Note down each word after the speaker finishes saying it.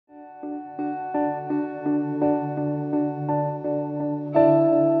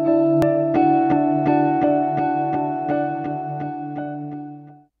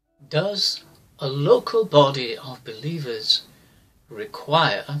Does a local body of believers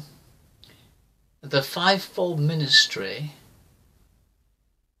require the fivefold ministry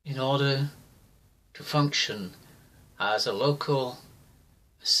in order to function as a local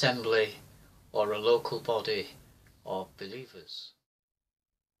assembly or a local body of believers?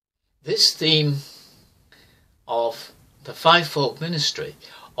 This theme of the fivefold ministry,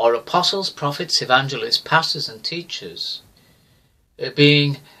 or apostles, prophets, evangelists, pastors and teachers,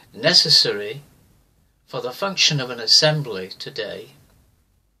 being necessary for the function of an assembly today,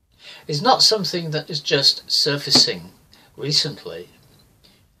 is not something that is just surfacing recently.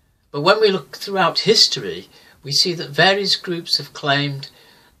 But when we look throughout history, we see that various groups have claimed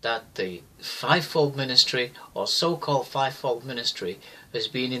that the fivefold ministry, or so-called fivefold ministry, has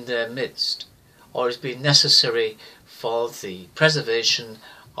been in their midst, or has been necessary for the preservation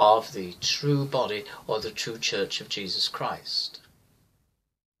of the true body or the true church of Jesus Christ.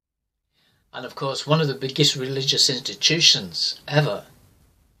 And of course, one of the biggest religious institutions ever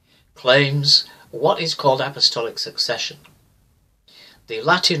claims what is called apostolic succession. The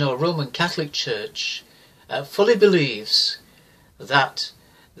Latin or Roman Catholic Church fully believes that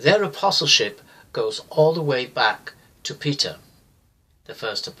their apostleship goes all the way back to Peter, the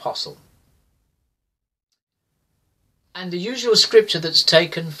first apostle. And the usual scripture that's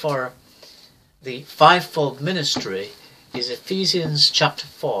taken for the fivefold ministry is Ephesians chapter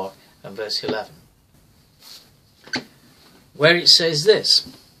 4 and verse 11, where it says this: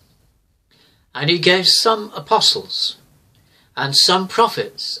 "And he gave some apostles, and some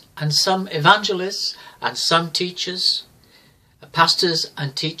prophets, and some evangelists, and some teachers, pastors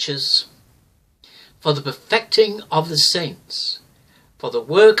and teachers, for the perfecting of the saints, for the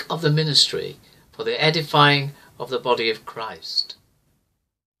work of the ministry, for the edifying of the body of Christ."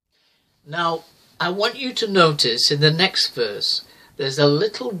 Now, I want you to notice in the next verse, there's a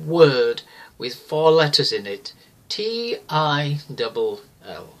little word with 4 letters in it, T-I-double-L,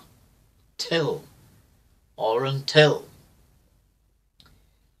 till, or until.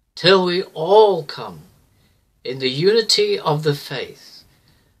 Till we all come in the unity of the faith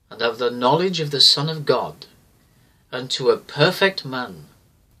and of the knowledge of the Son of God, unto a perfect man,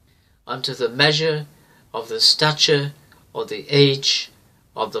 unto the measure of the stature or the age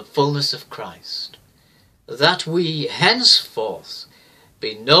of the fullness of Christ, that we henceforth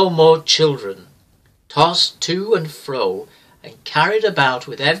be no more children, tossed to and fro, and carried about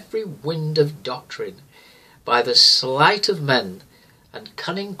with every wind of doctrine, by the sleight of men and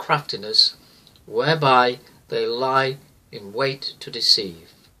cunning craftiness, whereby they lie in wait to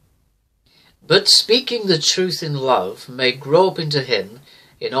deceive. But speaking the truth in love, may grow up into him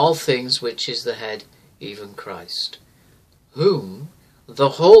in all things which is the head, even Christ, whom the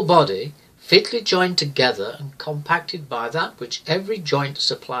whole body, fitly joined together and compacted by that which every joint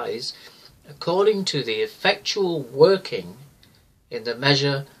supplies, according to the effectual working in the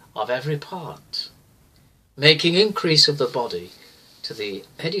measure of every part, making increase of the body to the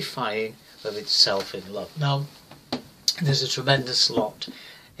edifying of itself in love. Now, there's a tremendous lot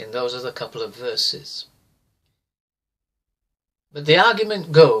in those other couple of verses. But the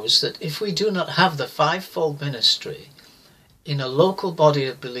argument goes that if we do not have the fivefold ministry in a local body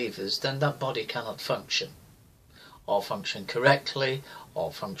of believers, then that body cannot function, or function correctly,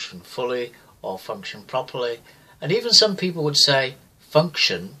 or function fully, or function properly, and even some people would say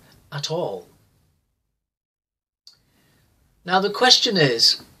function at all. Now the question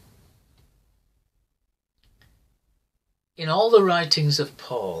is, in all the writings of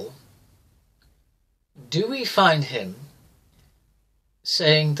Paul, do we find him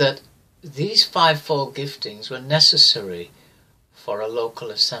saying that these fivefold giftings were necessary for a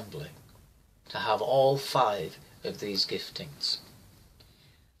local assembly, to have all 5 of these giftings?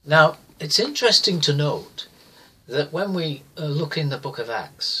 Now, it's interesting to note that when we look in the book of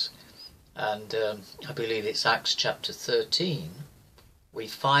Acts, and I believe it's Acts chapter 13, we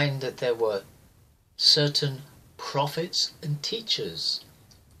find that there were certain prophets and teachers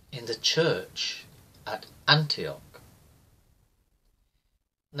in the church at Antioch.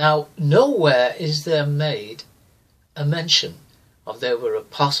 Now, nowhere is there made a mention of there were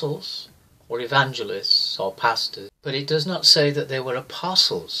apostles or evangelists or pastors, but it does not say that there were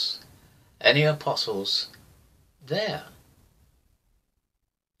apostles, any apostles there.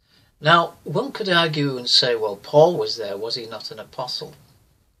 Now, one could argue and say, well, Paul was there, was he not an apostle?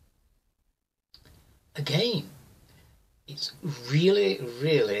 Again, it's really,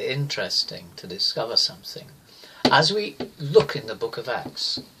 really interesting to discover something. As we look in the book of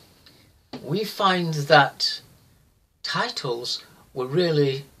Acts, we find that titles were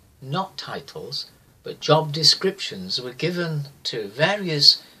really not titles, but job descriptions were given to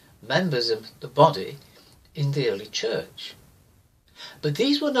various members of the body in the early church. But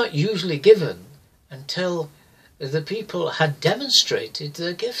these were not usually given until the people had demonstrated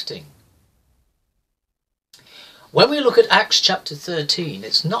their gifting. When we look at Acts chapter 13,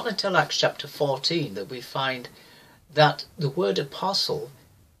 it's not until Acts chapter 14 that we find that the word apostle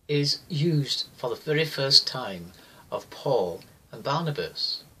is used for the very first time of Paul and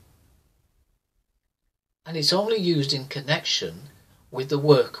Barnabas. And it's only used in connection with the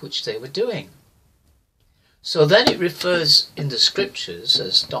work which they were doing. So then it refers in the scriptures,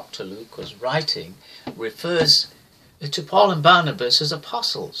 as Dr. Luke was writing, refers to Paul and Barnabas as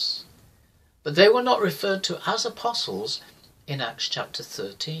apostles. But they were not referred to as apostles in Acts chapter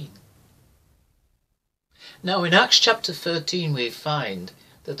 13. Now in Acts chapter 13 we find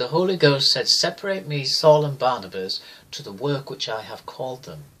that the Holy Ghost said, "Separate me, Saul and Barnabas, to the work which I have called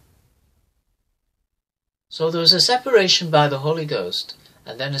them." So there was a separation by the Holy Ghost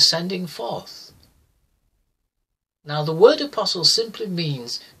and then a sending forth. Now the word apostle simply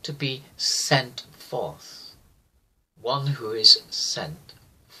means to be sent forth. One who is sent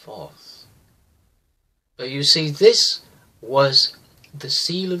forth. But you see, this was the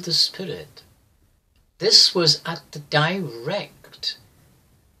seal of the Spirit. This was at the direct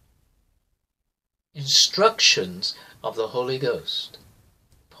instructions of the Holy Ghost.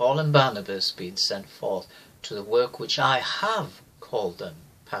 Paul and Barnabas being sent forth to the work which I have called them,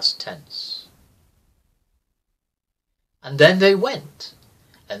 past tense. And then they went,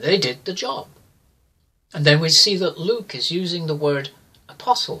 and they did the job. And then we see that Luke is using the word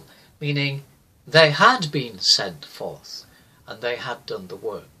apostle, meaning they had been sent forth, and they had done the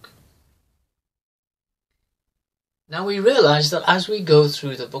work. Now we realize that as we go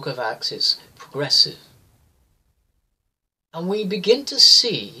through the book of Acts, it's progressive. And we begin to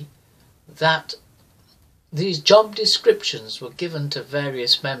see that these job descriptions were given to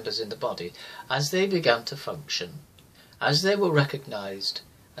various members in the body as they began to function, as they were recognized,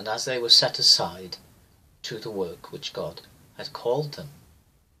 and as they were set aside to the work which God had called them.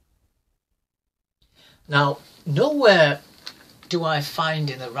 Now, nowhere do I find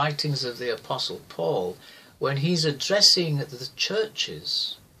in the writings of the Apostle Paul, when he's addressing the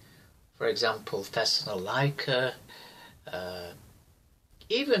churches, for example, Thessalonica,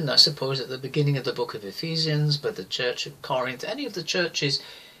 even I suppose at the beginning of the book of Ephesians, but the church of Corinth, any of the churches,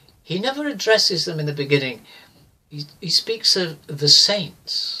 he never addresses them in the beginning. He speaks of the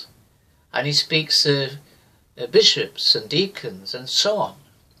saints, and he speaks of bishops and deacons and so on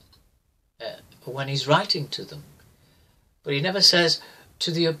when he's writing to them. But he never says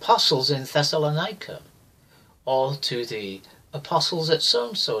to the apostles in Thessalonica, or to the apostles at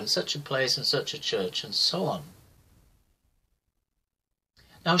so-and-so in such a place and such a church and so on.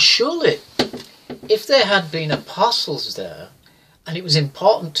 Now surely, if there had been apostles there, and it was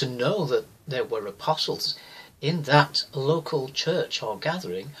important to know that there were apostles in that local church or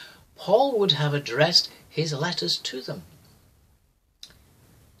gathering, Paul would have addressed his letters to them.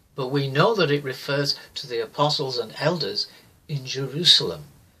 But we know that it refers to the apostles and elders in Jerusalem,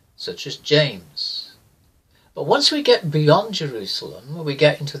 such as James. But once we get beyond Jerusalem, when we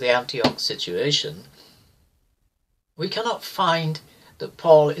get into the Antioch situation, we cannot find that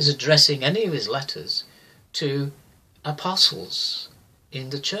Paul is addressing any of his letters to apostles in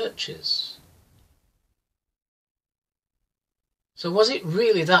the churches. So was it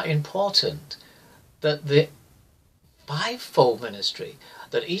really that important that the fivefold ministry,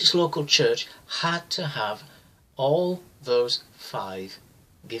 that each local church had to have all those 5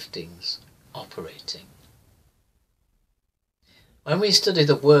 giftings operating? When we study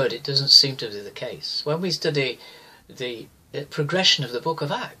the Word, it doesn't seem to be the case. When we study the progression of the book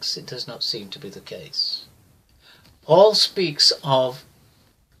of Acts, it does not seem to be the case. Paul speaks of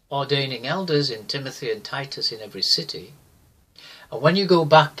ordaining elders in Timothy and Titus in every city. And when you go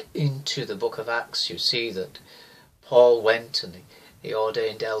back into the book of Acts, you see that Paul went and he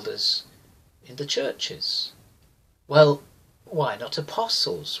ordained elders in the churches. Well, why not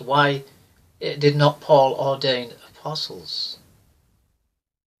apostles? Why did not Paul ordain apostles?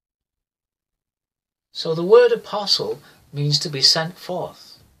 So the word apostle means to be sent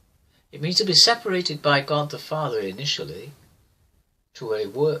forth. It means to be separated by God the Father initially to a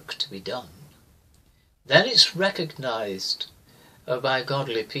work to be done. Then it's recognized by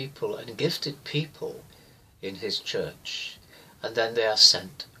godly people and gifted people in his church, and then they are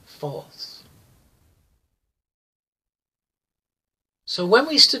sent forth. So when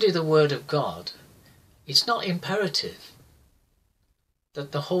we study the Word of God, it's not imperative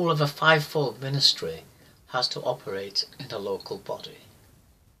that the whole of a fivefold ministry has to operate in a local body.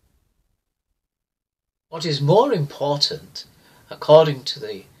 What is more important, according to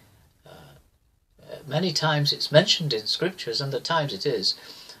the many times it's mentioned in scriptures, and the times it is,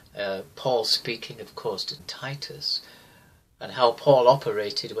 Paul speaking, of course, to Titus, and how Paul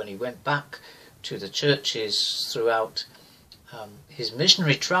operated when he went back to the churches throughout his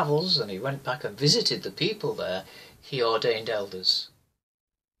missionary travels, and he went back and visited the people there. He ordained elders.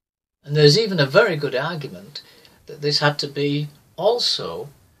 And there's even a very good argument that this had to be also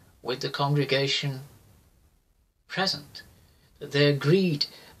with the congregation present, that they agreed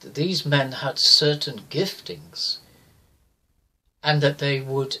that these men had certain giftings and that they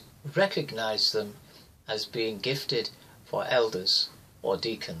would recognize them as being gifted for elders or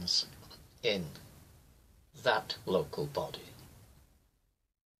deacons in that local body.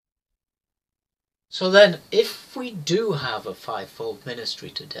 So then, if we do have a fivefold ministry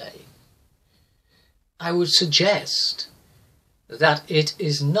today, I would suggest that it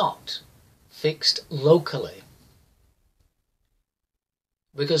is not fixed locally.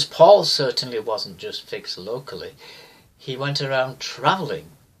 Because Paul certainly wasn't just fixed locally. He went around travelling.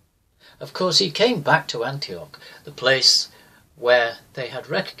 Of course, he came back to Antioch, the place where they had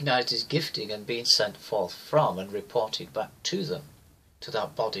recognized his gifting and been sent forth from, and reported back to them, to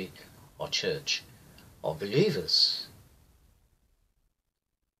that body or church or believers.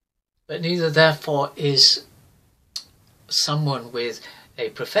 But neither therefore is someone with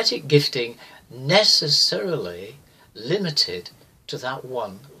a prophetic gifting necessarily limited to that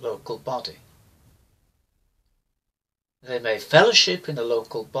one local body. They may fellowship in a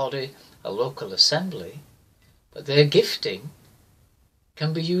local body, a local assembly, but their gifting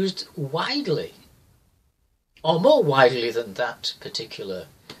can be used widely, or more widely than that particular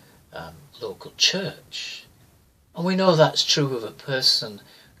local church. And we know that's true of a person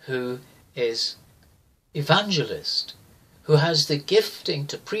who is evangelist, who has the gifting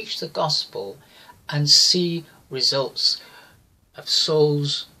to preach the gospel and see results of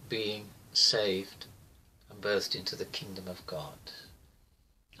souls being saved and birthed into the kingdom of God.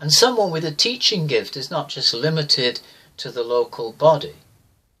 And someone with a teaching gift is not just limited to the local body.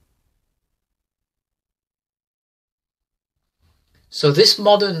 So this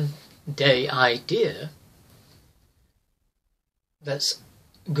modern day idea that's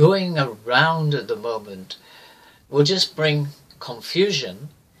going around at the moment will just bring confusion,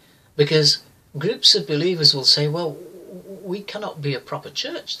 because groups of believers will say, well, we cannot be a proper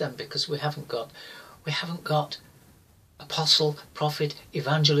church then because we haven't got apostle, prophet,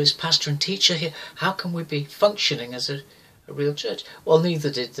 evangelist, pastor and teacher here. How can we be functioning as a real church? Well,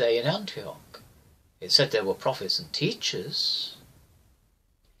 neither did they in Antioch. It said there were prophets and teachers.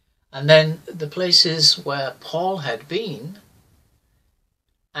 And then the places where Paul had been,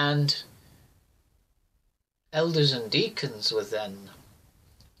 and elders and deacons were then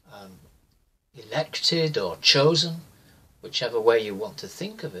elected or chosen, whichever way you want to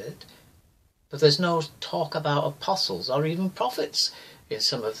think of it. But there's no talk about apostles or even prophets in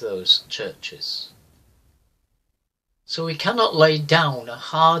some of those churches. So we cannot lay down a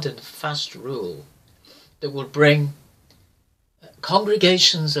hard and fast rule that would bring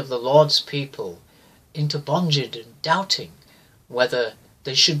congregations of the Lord's people into bondage and doubting whether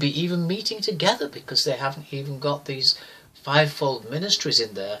they should be even meeting together, because they haven't even got these fivefold ministries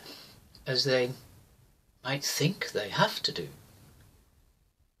in there as they might think they have to do.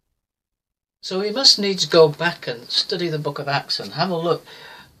 So we must needs go back and study the book of Acts and have a look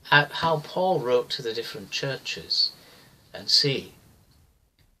at how Paul wrote to the different churches and see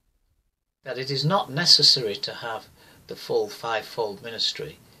that it is not necessary to have the full fivefold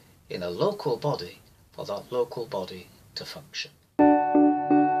ministry in a local body for that local body to function.